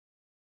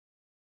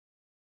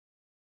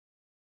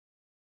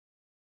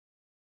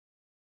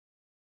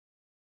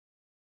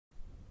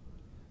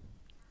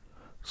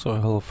So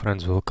hello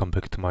friends, welcome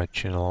back to my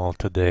channel.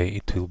 Today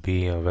it will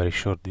be a very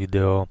short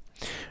video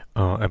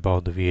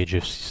about the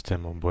VHF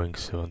system of Boeing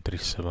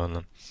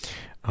 737.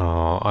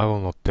 I will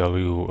not tell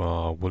you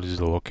what is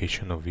the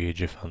location of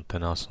VHF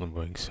antennas on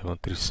Boeing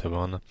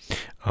 737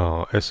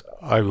 as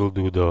I will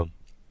do the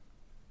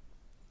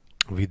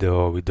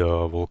video with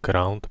the walk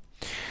around.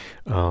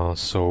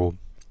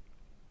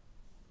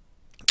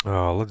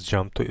 Let's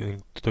jump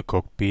into the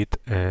cockpit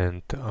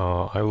and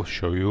I will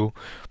show you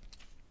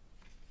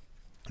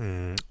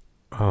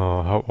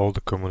how all the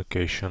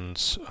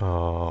communications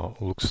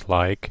looks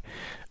like,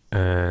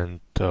 and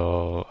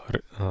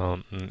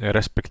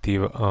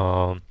respective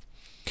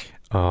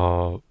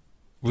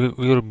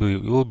we'll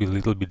be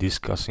little bit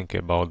discussing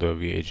about the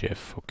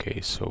VHF.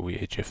 Okay, so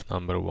VHF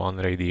number 1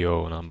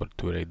 radio, number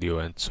 2 radio,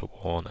 and so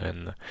on,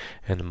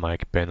 and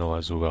mic panel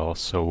as well.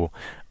 So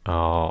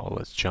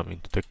let's jump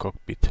into the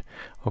cockpit.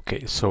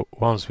 Okay, so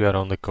once we are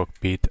on the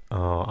cockpit,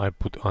 I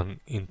put on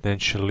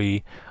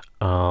intentionally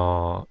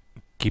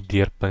keep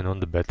the airplane on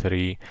the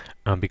battery,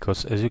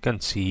 because as you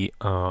can see,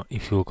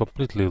 if you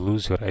completely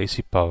lose your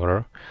AC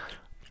power,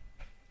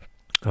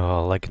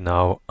 like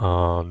now,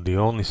 the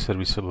only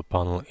serviceable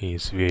panel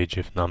is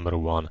VHF number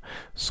 1,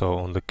 so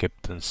on the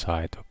captain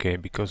side, okay,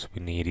 because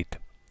we need it.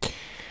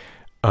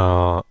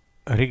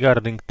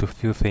 Regarding to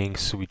few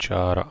things which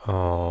are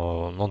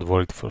not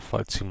valid for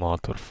flight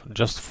simulator,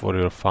 just for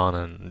your fun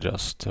and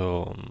just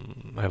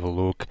have a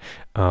look,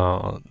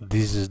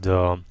 this is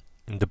the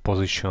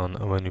position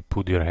when you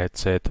put your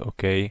headset.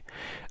 Okay,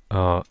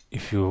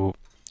 if you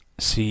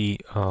see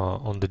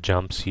on the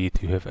jump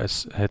seat you have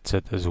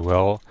headset as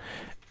well,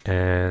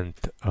 and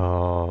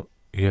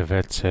you have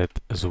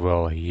headset as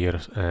well here,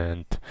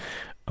 and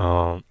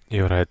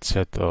your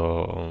headset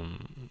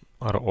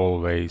are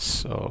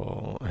always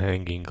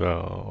hanging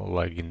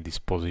like in this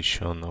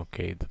position.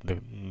 Okay,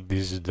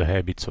 this is the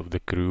habits of the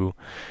crew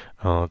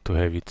to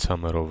have it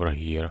somewhere over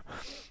here.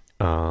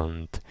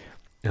 And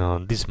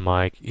this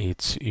mic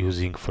it's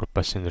using for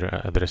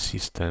passenger address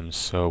systems,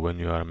 so when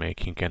you are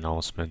making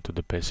announcement to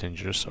the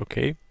passengers.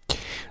 Okay,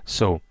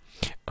 so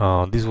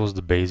this was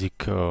the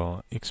basic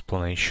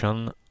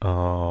explanation.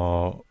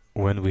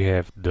 When we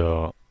have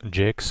the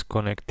jacks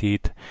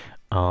connected,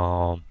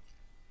 where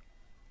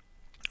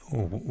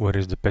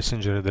is the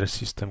passenger address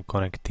system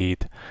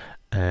connected,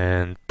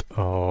 and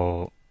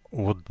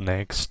what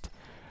next?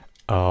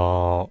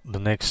 The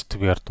next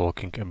we are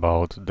talking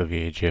about the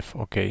VHF.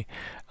 Okay,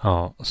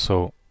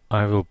 so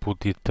I will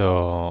put it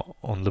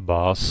on the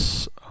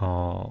bus.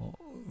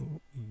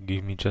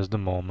 Give me just a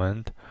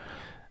moment.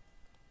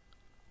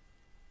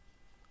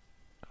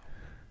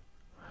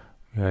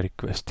 We are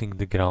requesting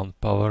the ground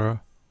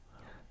power.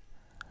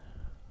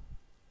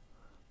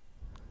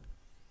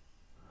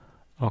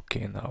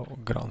 Okay, now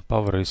ground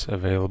power is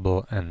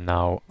available, and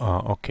now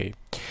okay.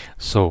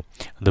 So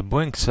the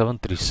Boeing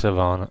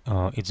 737,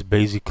 it's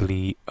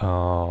basically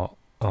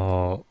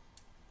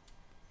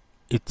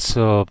it's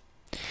how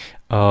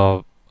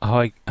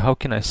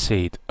can I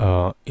say it?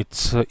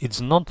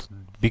 It's not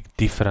big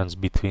difference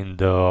between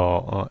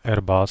the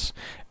Airbus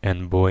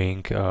and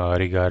Boeing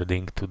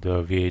regarding to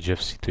the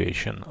VHF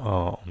situation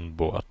on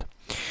board.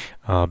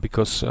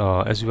 Because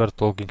as we are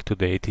talking to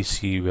the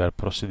ATC, we are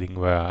proceeding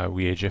via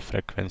VHF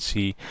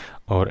frequency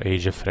or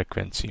HF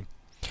frequency.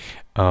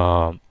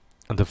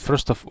 The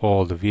first of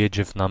all, the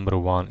VHF number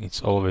 1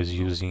 it's always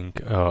using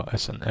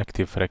as an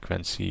active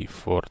frequency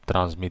for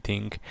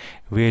transmitting.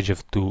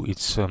 VHF 2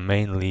 it's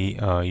mainly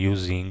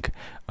using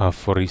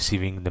for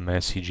receiving the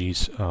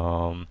messages,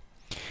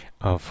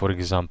 for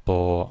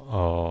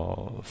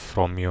example,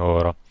 from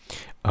your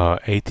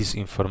ATC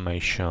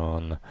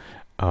information.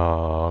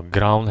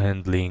 Ground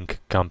handling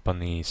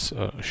companies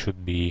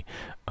should be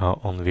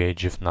on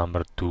VHF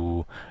number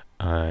 2,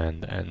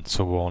 and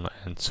so on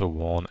and so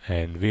on.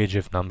 And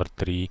VHF number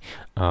 3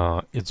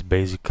 it's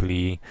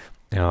basically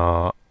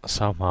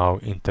somehow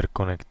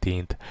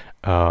interconnected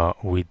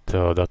with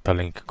data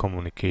link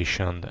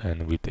communication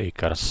and with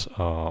ACARS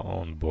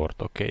on board.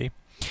 Okay,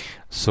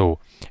 so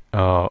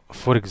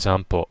for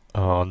example,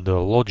 the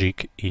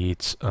logic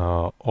is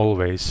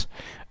always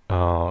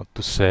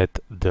to set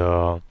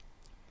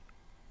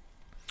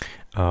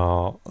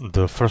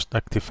the first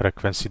active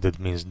frequency, that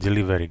means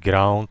delivery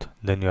ground,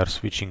 then you are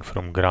switching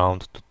from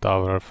ground to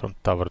tower, from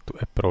tower to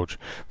approach,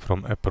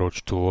 from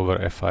approach to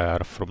lower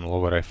FIR, from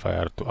lower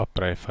FIR to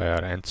upper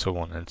FIR, and so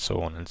on and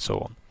so on and so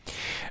on.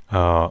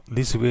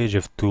 This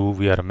VHF2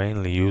 we are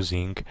mainly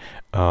using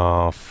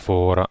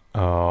for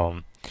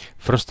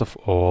first of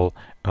all,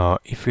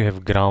 if you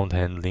have ground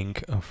handling,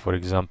 for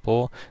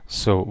example,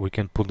 so we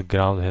can put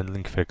ground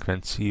handling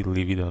frequency,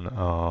 leave it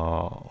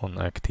on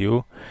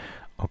active.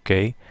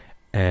 Okay,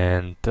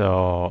 and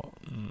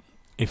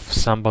if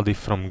somebody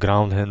from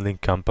ground handling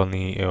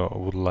company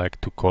would like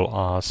to call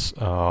us,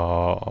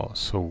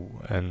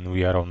 and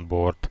we are on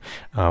board,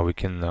 we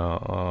can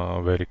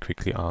very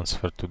quickly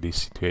answer to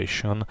this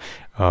situation.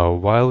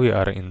 While we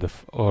are in the,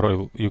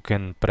 or you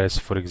can press,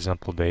 for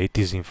example, the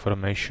ATIS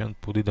information,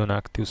 put it on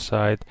active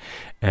side,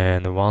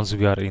 and once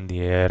we are in the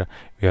air,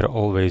 we are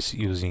always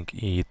using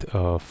it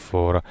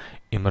for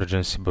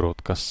emergency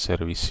broadcast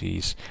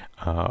services,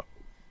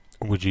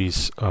 which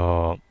is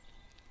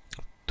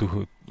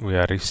we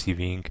are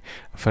receiving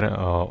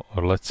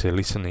or let's say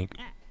listening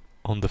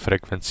on the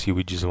frequency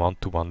which is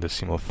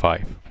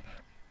 121.5.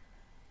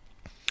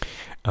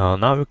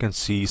 Now you can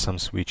see some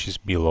switches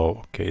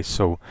below. Okay,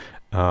 so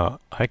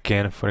I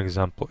can, for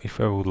example, if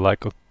I would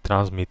like to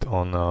transmit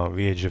on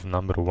VHF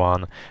number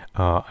 1,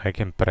 I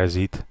can press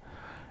it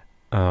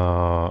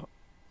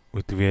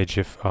with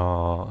VHF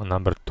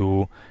number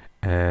 2,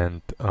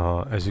 and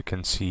as you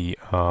can see,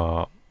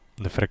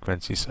 the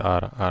frequencies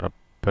are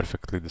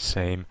perfectly the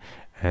same,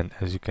 and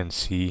as you can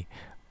see,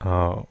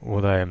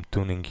 what I am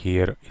tuning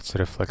here, it's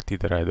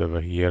reflected right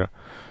over here.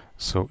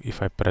 So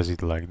if I press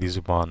it like this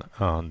one,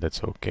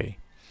 that's okay.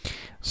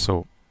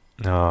 So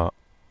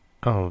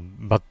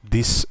but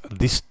this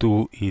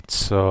tool,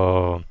 it's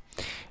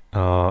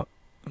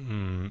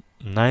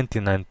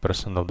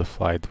 99% of the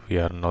flight we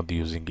are not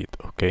using it.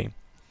 Okay,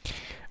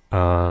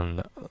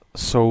 and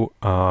so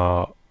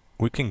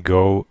we can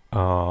go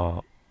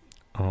to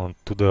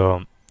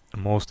the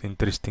most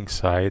interesting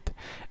side,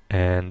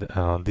 and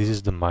this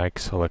is the mic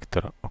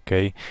selector.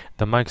 Okay,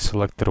 the mic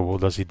selector, what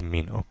does it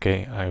mean?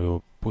 Okay, I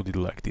will put it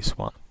like this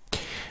one.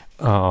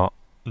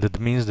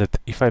 That means that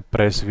if I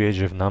press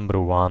VHF number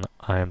 1,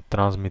 I am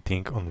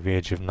transmitting on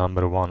VHF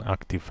number 1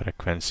 active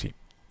frequency.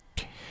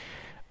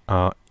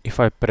 If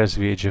I press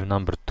VHF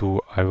number 2,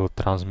 I will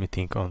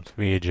transmitting on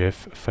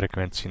VHF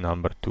frequency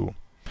number 2.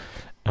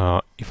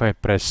 If I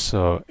press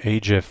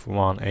HF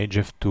 1,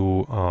 HF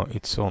 2,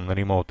 it's on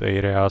remote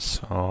areas,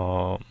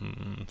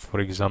 for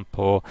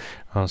example,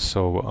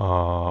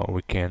 so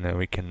we can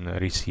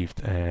receive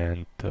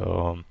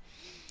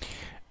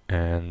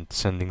and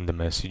sending the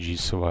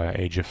messages via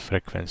HF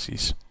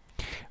frequencies.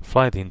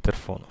 Flight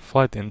interphone.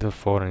 Flight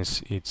interphone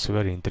it's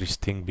very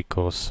interesting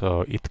because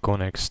it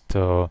connects.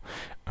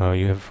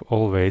 You have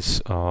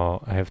always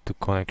have to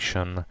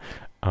connection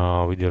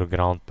with your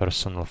ground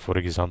personnel, for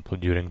example,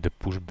 during the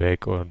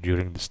pushback or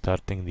during the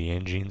starting the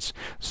engines.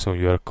 So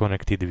you are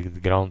connected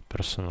with ground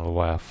personnel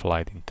via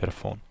flight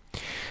interphone.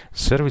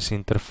 Service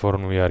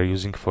interphone we are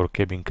using for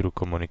cabin crew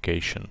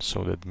communication.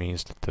 So that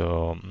means that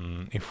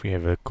if we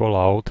have a call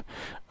out,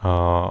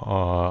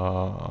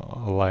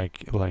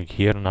 like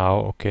here now,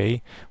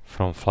 okay,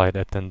 from flight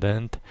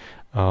attendant,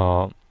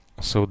 so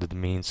that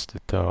means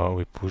that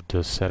we push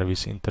the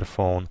service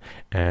interphone,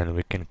 and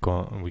we can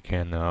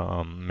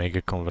make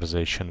a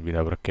conversation with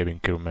our cabin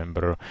crew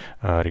member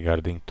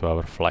regarding to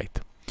our flight.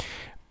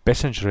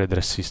 Passenger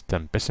address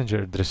system.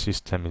 Passenger address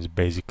system is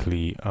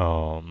basically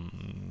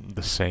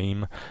the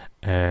same,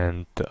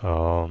 and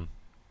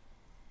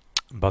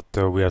but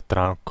we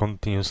are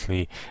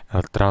continuously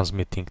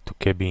transmitting to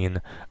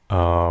cabin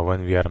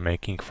when we are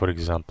making, for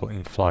example,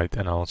 in-flight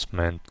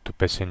announcement to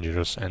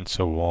passengers and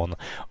so on,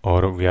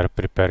 or we are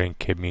preparing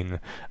cabin,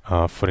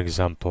 for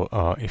example,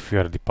 if we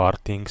are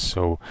departing,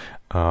 so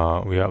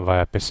we are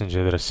via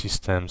passenger address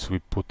systems, we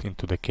put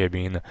into the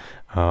cabin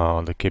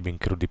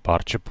crew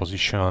departure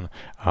position.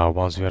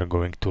 Once we are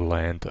going to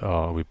land,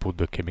 we put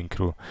the cabin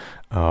crew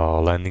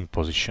landing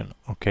position.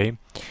 Okay,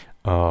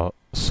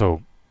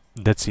 so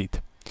that's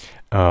it.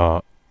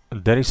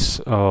 There is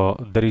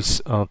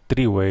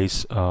 3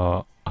 ways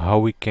how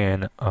we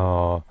can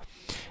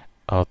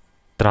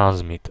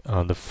transmit.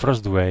 The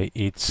first way,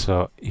 it's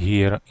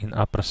here in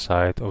upper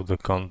side of the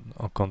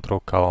control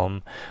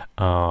column.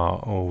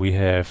 We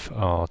have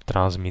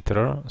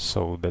transmitter,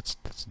 so that's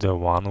the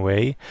one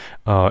way.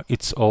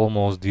 It's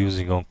almost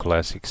using on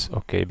classics,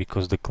 okay,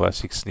 because the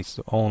classics is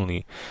the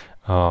only,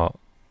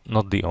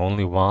 not the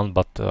only one,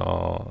 but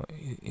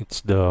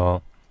it's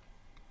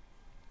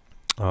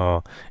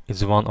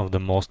one of the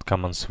most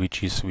common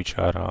switches which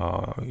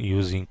are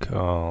using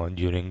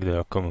during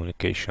the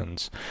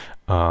communications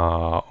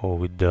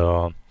with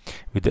the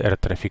air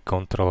traffic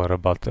controller,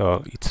 but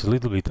it's a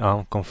little bit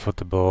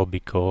uncomfortable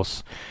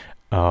because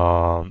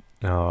of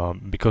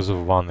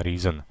one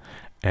reason,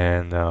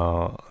 and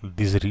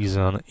this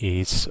reason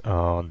is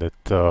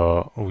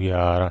that we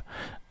are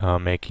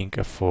making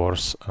a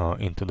force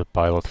into the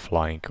pilot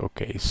flying.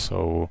 Okay,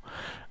 so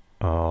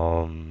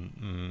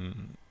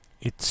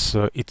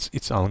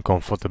it's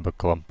uncomfortable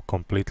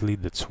completely.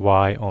 That's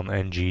why on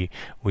NG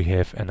we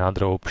have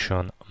another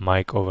option,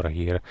 mic over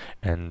here,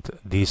 and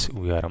this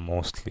we are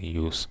mostly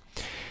use.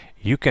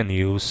 You can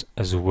use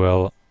as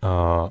well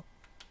the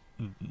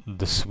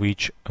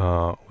switch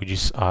which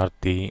is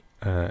RT,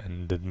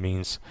 and that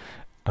means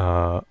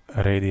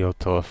radio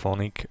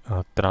telephonic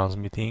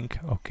transmitting.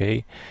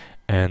 Okay,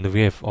 and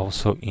we have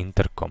also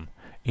intercom.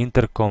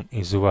 Intercom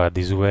is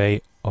this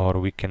way, or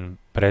we can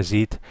press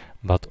it,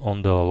 but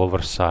on the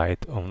lower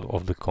side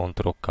of the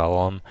control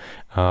column.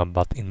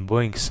 But in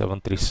Boeing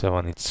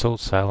 737 it's so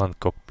silent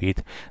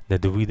cockpit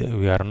that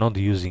we are not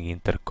using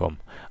intercom.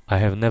 I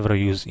have never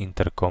used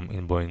intercom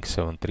in Boeing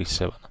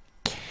 737.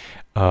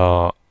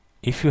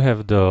 If you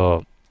have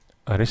the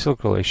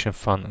recirculation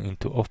fan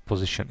into off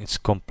position, it's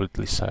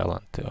completely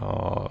silent.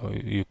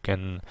 You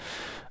can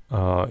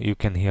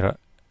hear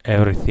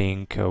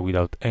everything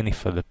without any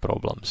further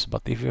problems.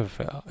 But if you have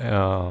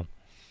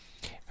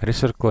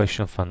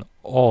recirculation fan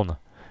on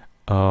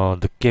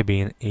the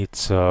cabin,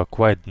 it's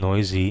quite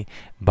noisy,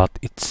 but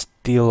it's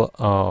still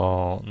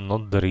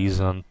not the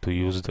reason to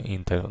use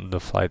the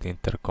flight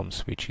intercom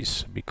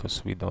switches,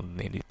 because we don't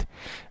need it.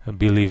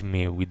 Believe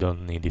me, we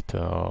don't need it,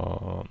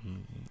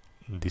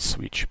 this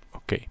switch.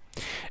 Okay,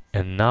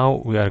 and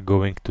now we are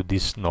going to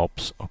these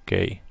knobs.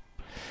 Okay,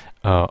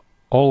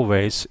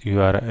 always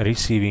you are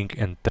receiving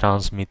and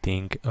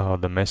transmitting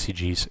the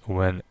messages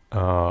when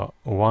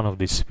one of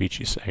these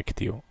switches is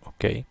active.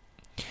 Okay,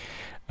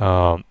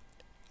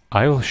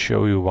 I will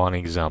show you one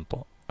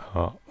example.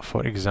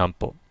 For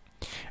example,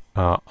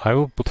 I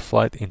will put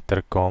flight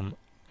intercom,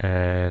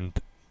 and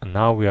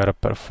now we are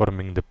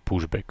performing the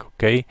pushback.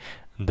 Okay,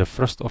 the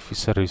first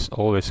officer is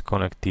always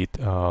connected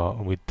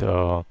with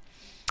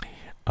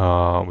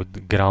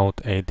ground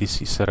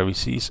ATC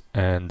services,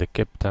 and the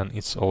captain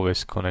is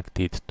always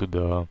connected to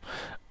the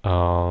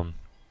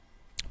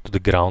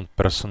ground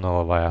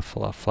personnel via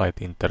flight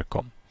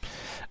intercom.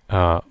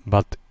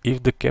 But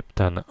if the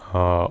captain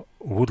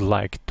would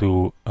like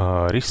to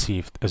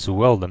receive as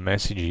well the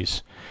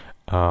messages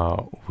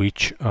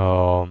which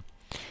are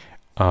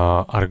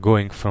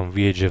going from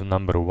VHF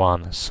number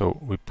 1, so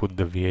we put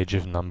the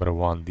VHF number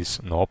 1,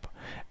 this knob,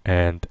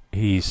 and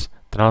he is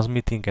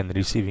transmitting and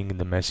receiving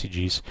the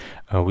messages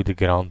with the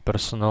ground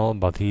personnel,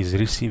 but he is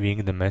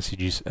receiving the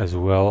messages as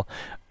well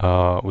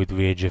with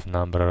VHF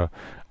number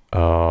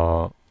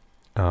 1.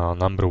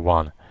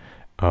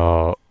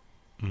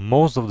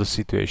 Most of the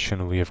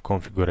situation we have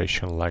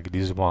configuration like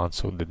this one,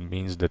 so that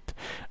means that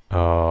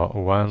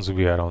once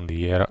we are on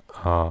the air,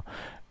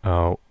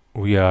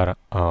 we are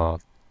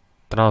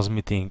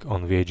transmitting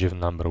on VHF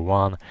number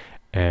 1,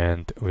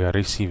 and we are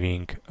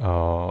receiving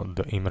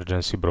the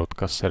emergency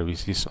broadcast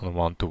services on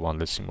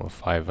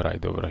 121.5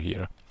 right over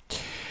here.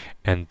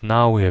 And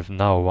now we have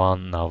now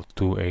 1, now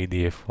 2,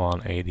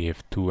 ADF1,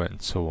 ADF2, and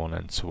so on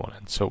and so on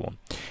and so on.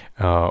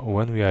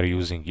 When we are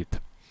using it,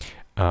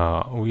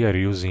 we are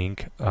using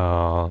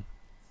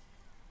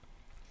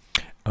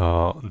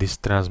this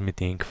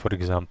transmitting, for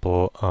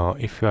example,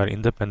 if you are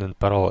independent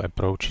parallel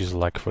approaches,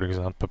 like for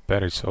example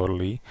Paris or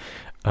Lee,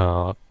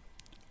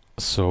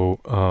 so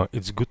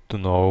it's good to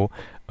know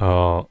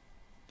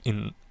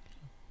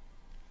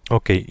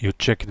okay, you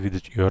check it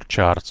with your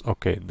charts.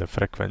 Okay, the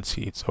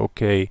frequency it's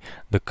okay,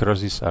 the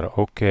crosses are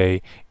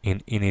okay.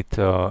 In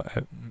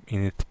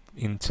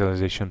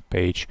initialization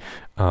page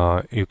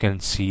you can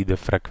see the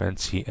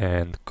frequency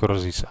and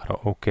crosses are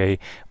okay,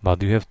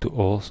 but you have to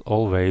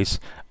always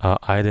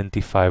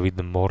identify with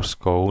the Morse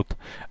code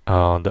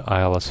the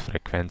ILS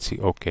frequency.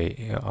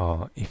 Okay,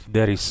 if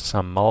there is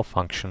some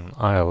malfunction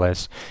in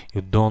ILS,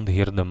 you don't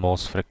hear the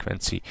Morse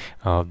frequency.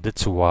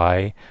 That's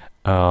why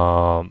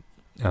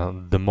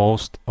the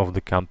most of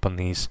the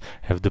companies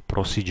have the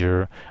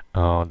procedure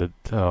that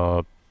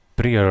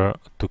prior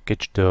to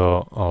catch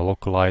the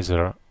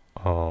localizer,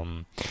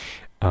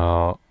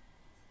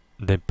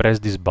 they press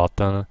this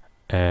button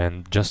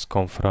and just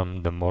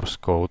confirm the Morse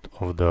code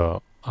of the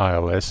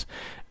ILS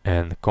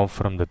and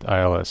confirm that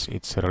ILS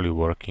it's really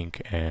working,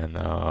 and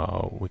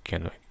we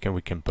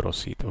can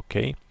proceed.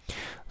 Okay,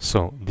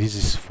 so this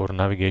is for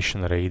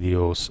navigation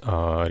radios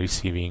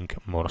receiving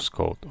Morse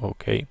code.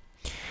 Okay,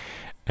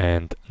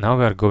 and now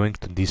we are going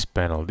to this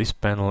panel. This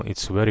panel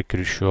is very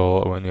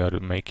crucial when you are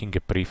making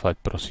a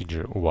pre-flight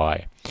procedure.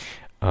 Why?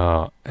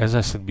 As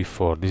I said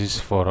before, this is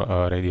for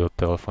radio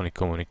telephonic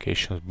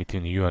communications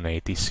between you and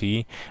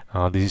ATC.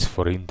 This is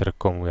for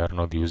intercom, we are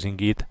not using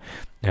it.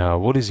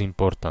 What is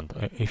important?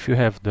 If you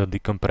have the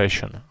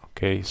decompression,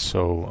 okay,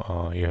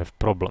 so you have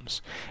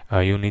problems.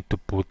 You need to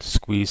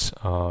squeeze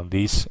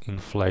this,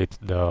 inflate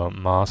the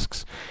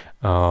masks,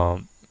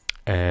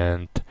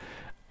 and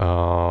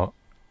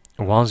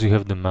once you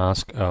have the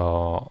mask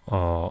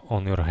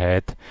on your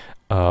head,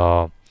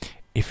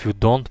 if you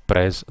don't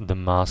press the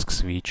mask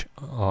switch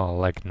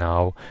like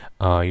now,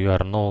 you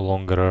are no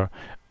longer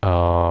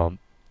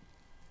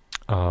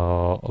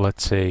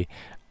let's say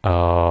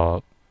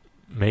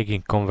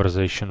making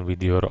conversation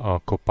with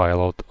your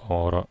co-pilot,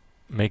 or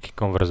making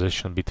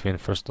conversation between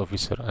first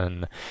officer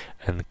and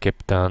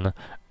captain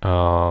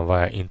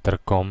via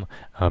intercom,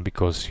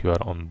 because you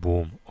are on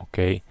boom.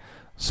 Okay,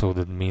 so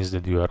that means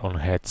that you are on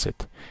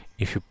headset.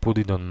 If you put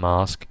it on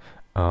mask,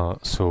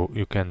 so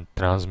you can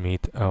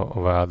transmit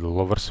via the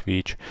lower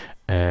switch,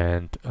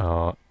 and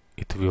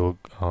it will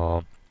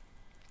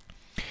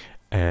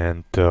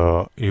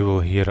you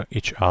will hear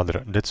each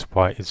other. That's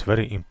why it's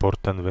very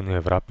important when you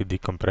have rapid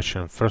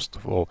decompression. First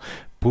of all,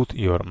 put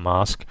your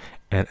mask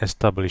and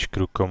establish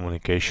crew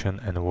communication.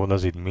 And what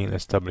does it mean,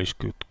 establish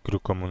crew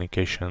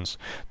communications?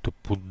 To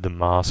put the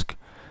mask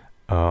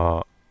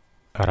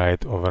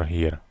right over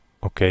here,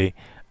 okay?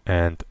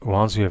 And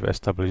once you have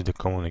established the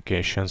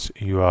communications,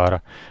 you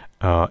are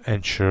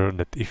ensure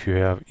that if you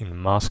have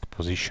in mask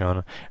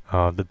position,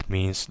 that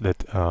means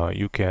that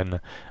you can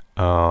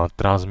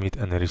transmit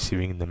and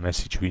receiving the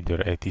message with your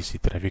ATC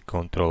traffic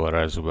controller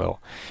as well.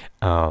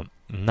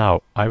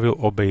 Now I will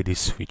obey this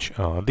switch.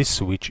 This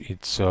switch,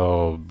 it's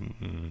a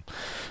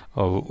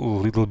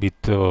little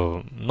bit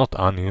not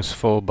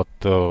unuseful, but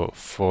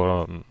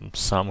for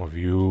some of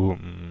you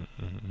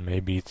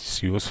maybe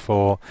it's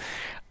useful.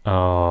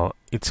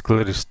 It's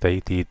clearly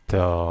stated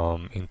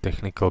in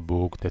technical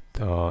book that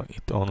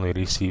it only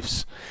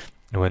receives,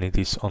 when it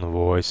is on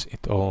voice,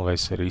 it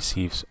always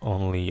receives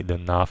only the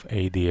nav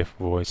ADF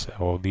voice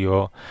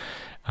audio.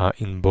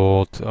 In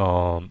both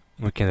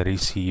we can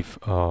receive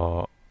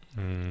now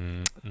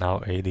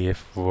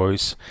ADF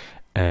voice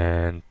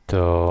and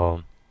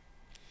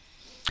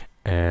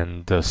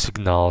the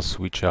signals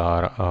which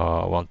are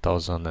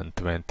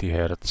 1020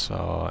 Hertz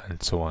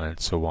and so on and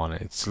so on.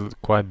 It's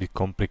quite a bit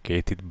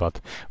complicated,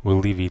 but we'll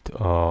leave it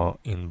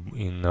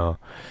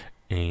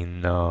in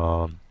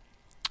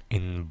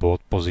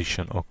both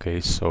position. Okay,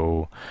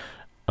 so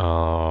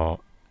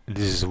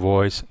this is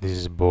voice, this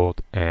is both,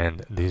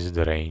 and this is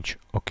the range.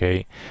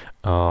 Okay,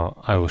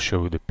 I will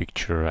show you the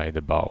picture right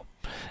above.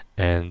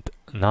 And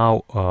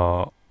now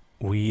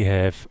we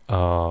have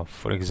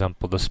for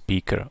example the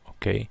speaker.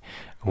 Okay,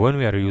 when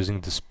we are using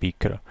the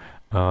speaker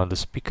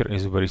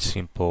is very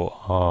simple.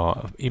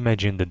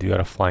 Imagine that you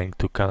are flying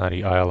to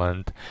Canary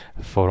Island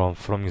from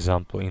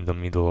example in the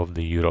middle of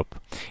the Europe.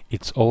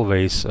 It's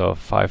always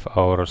 5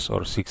 hours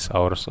or 6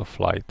 hours of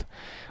flight.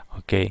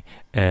 Okay,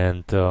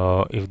 and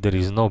if there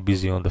is no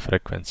busy on the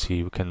frequency,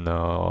 you can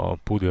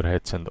put your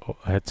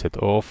headset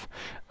off,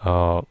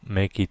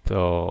 make it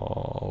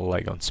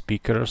like on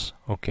speakers.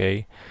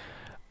 Okay,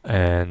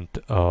 and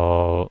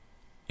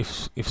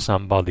if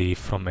somebody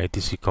from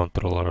ATC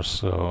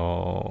controllers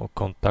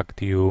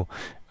contact you,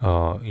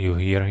 you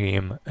hear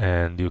him,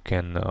 and you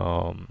can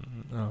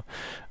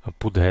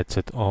put the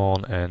headset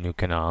on and you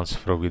can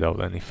answer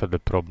without any further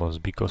problems,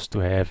 because to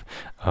have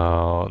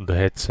the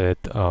headset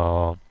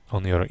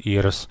on your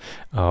ears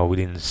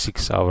within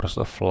 6 hours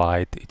of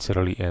flight, it's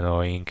really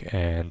annoying,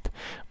 and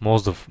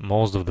most of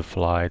the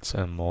flights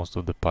and most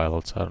of the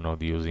pilots are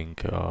not using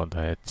the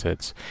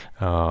headsets.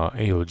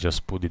 You'll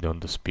just put it on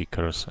the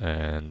speakers,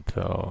 and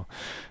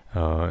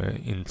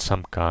in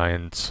some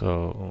kinds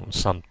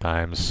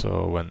sometimes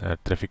when air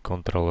traffic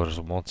controllers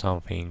want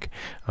something,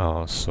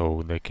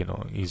 so they can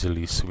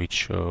easily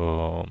switch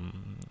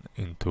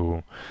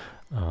into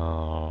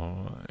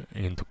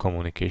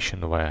communication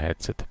via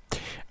headset.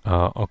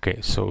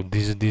 Okay, so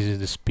this is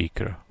the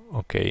speaker.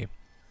 Okay,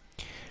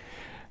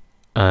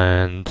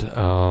 and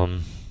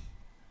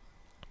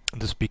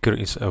the speaker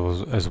is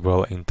as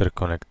well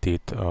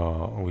interconnected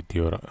with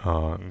your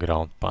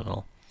ground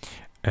panel.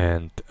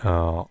 And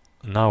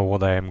now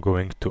what I am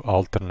going to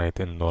alternate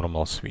in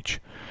normal switch.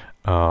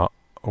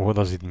 What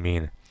does it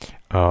mean?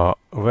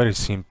 Very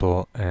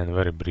simple and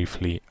very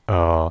briefly.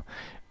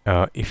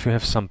 If you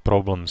have some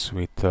problems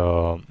with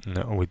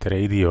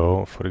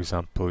radio, for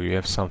example, you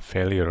have some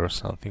failure or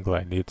something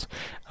like this,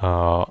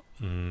 the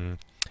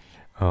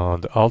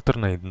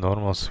alternate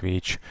normal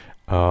switch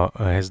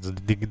has the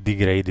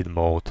degraded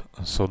mode.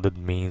 So that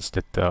means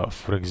that,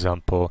 for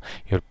example,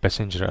 your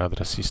passenger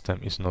address system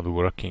is not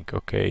working.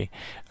 Okay,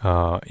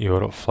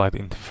 your flight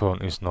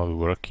interphone is not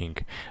working.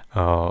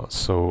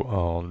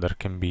 So there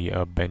can be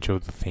a bunch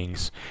of the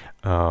things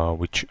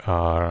which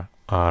are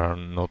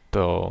not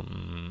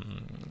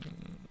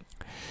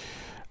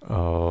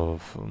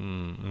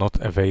not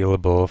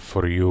available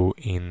for you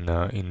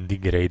in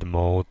degrade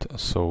mode.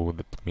 So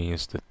that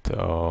means that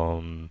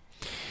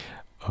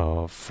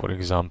for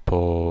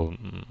example,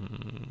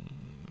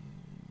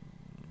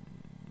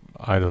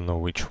 I don't know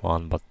which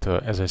one, but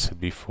as I said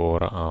before,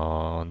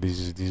 this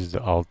is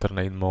the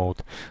alternate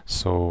mode.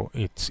 So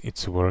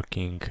it's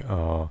working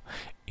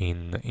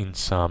in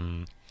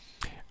some.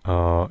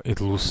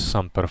 It loses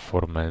some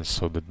performance,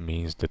 so that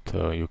means that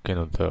you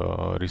cannot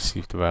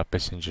receive via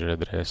passenger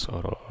address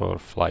or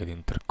flight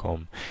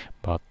intercom,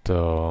 but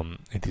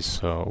it is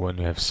when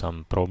you have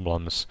some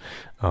problems,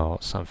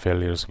 some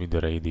failures with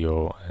the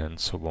radio, and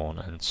so on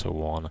and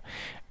so on.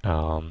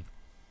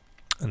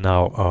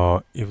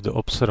 Now if the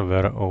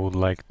observer would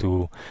like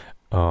to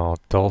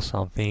tell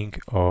something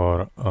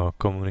or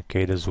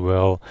communicate as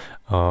well,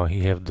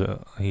 he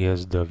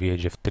has the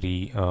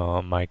VHF3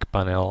 mic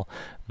panel,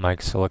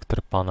 mic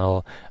selector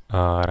panel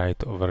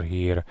right over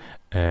here,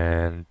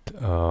 and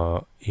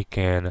he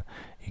can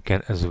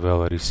as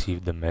well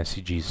receive the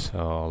messages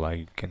like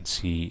you can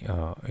see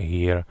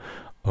here.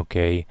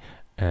 Okay,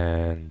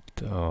 and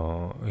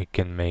he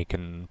can make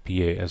an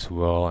PA as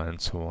well,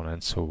 and so on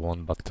and so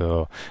on, but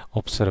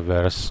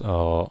observers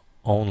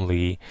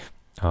only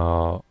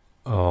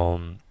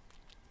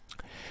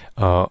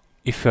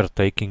if you're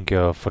taking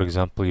for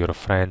example your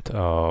friend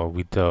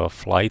with a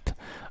flight,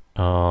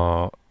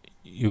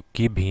 you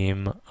keep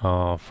him,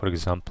 for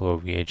example,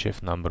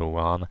 VHF number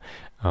 1,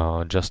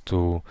 just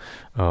to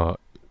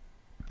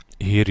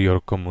hear your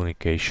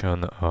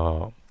communication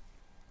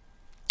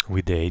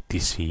with the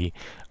ATC,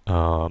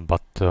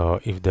 but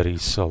if there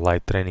is a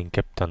light training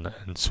captain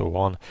and so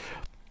on,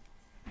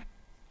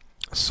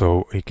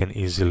 so you can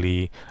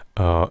easily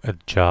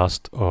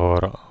adjust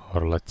or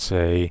let's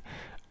say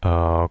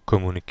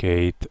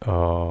communicate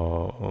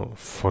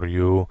for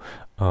you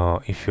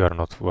if you are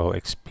not well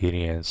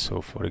experienced,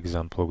 so for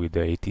example with the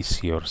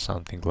ATC or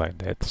something like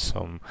that.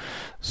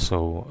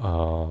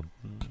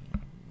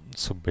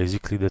 So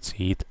basically that's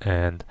it.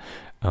 And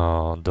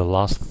the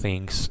last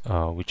things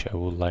which I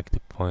would like to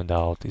point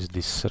out is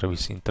this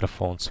service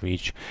interphone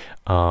switch.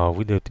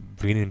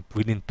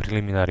 Within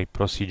preliminary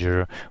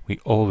procedure, we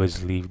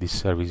always leave this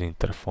service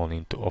interphone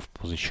into off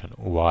position.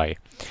 Why?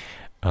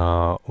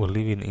 We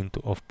leave it into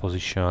off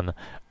position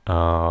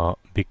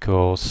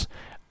because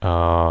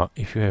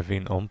if you have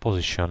in on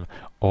position,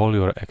 all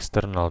your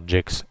external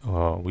jacks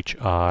which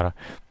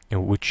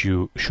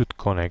you should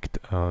connect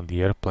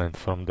the airplane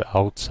from the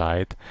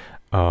outside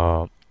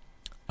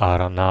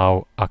are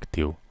now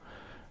active.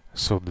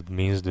 So that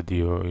means that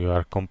you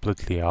are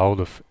completely out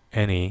of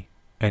any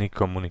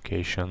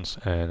communications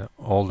and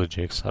all the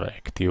jacks are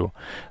active.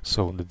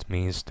 So that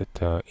means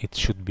that it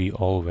should be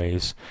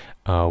always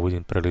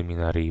within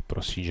preliminary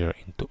procedure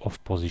into off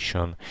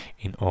position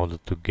in order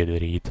to get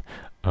rid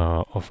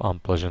of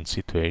unpleasant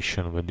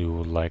situation when you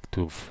would like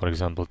to, for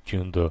example,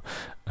 tune the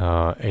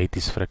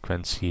 80s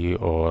frequency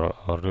or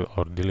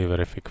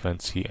delivery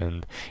frequency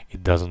and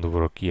it doesn't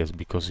work. Yes,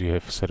 because you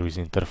have service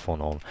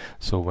interphone on.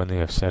 So when you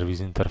have service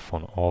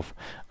interphone off,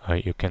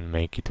 you can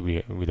make it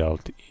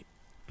without the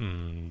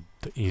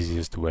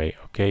easiest way.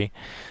 Okay,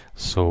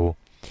 so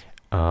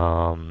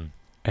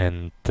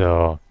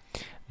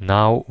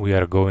now we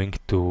are going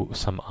to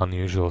some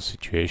unusual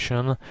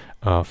situation.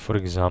 For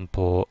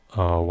example,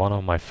 one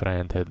of my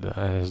friend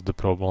has the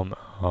problem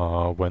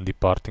when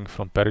departing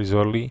from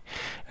Paris-Orly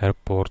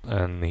airport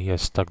and he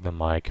has stuck the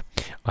mic.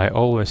 I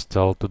always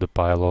tell to the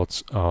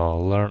pilots,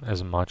 learn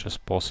as much as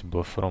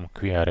possible from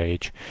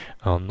QRH,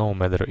 no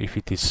matter if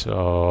it is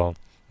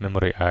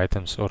memory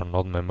items or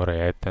not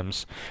memory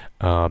items,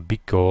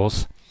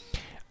 because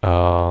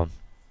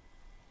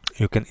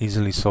you can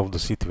easily solve the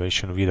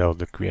situation without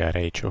the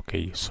QRH.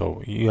 Okay,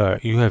 so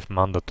you have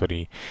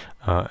mandatory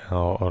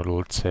or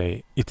let's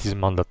say it is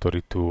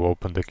mandatory to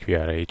open the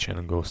QRH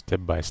and go step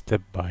by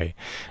step but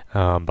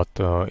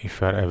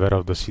if you are aware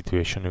of the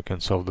situation, you can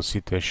solve the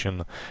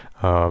situation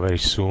very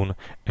soon,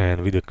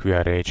 and with the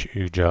QRH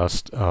you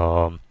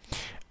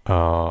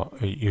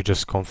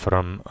just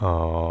confirm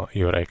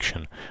your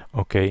action.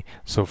 Okay,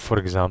 so for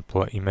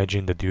example,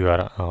 imagine that you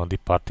are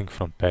departing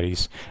from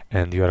Paris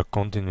and you are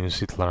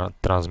continuously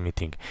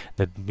transmitting.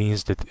 That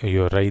means that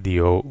your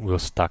radio will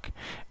stuck,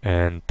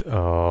 and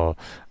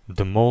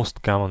the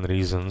most common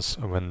reasons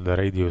when the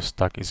radio is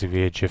stuck is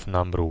VHF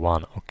number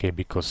 1. Okay,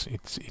 because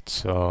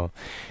it's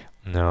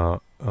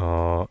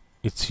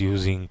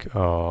using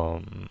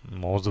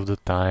most of the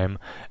time.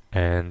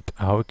 And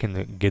how we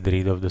can get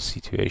rid of the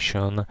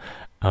situation?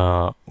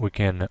 We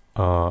can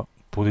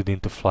put it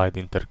into flight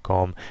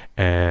intercom,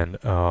 and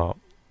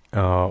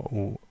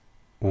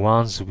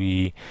once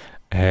we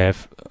are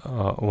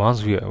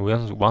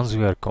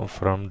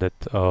confirmed that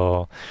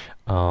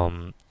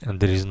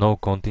there is no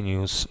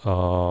continuous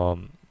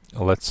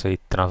let's say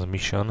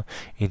transmission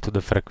into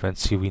the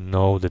frequency, we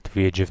know that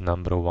VHF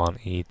number 1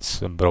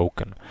 is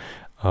broken.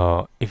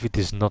 If it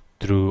is not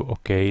true,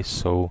 okay,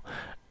 so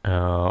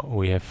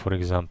we have, for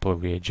example,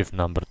 VHF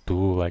number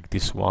 2 like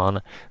this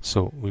one,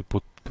 so we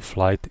put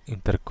flight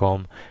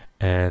intercom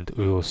and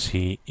we will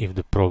see if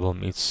the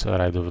problem is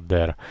right over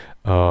there.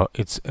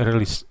 It's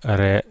really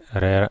rare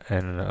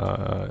and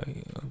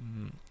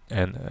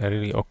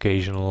really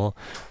occasional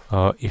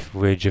if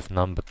VHF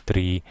number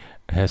 3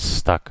 has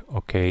stuck.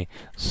 Okay,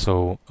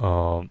 so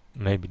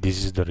maybe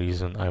this is the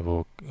reason. I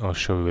will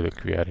show you the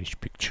QRH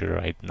picture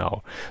right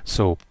now.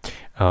 So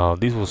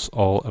this was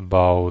all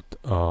about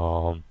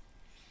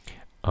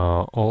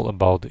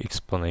the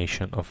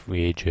explanation of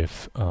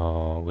VHF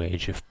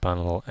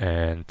panel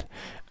and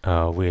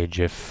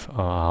VHF,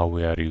 how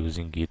we are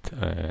using it,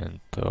 and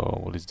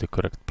what is the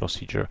correct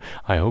procedure.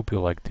 I hope you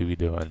liked the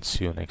video, and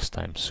see you next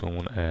time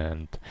soon,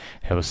 and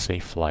have a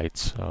safe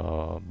flights.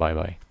 Bye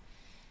bye.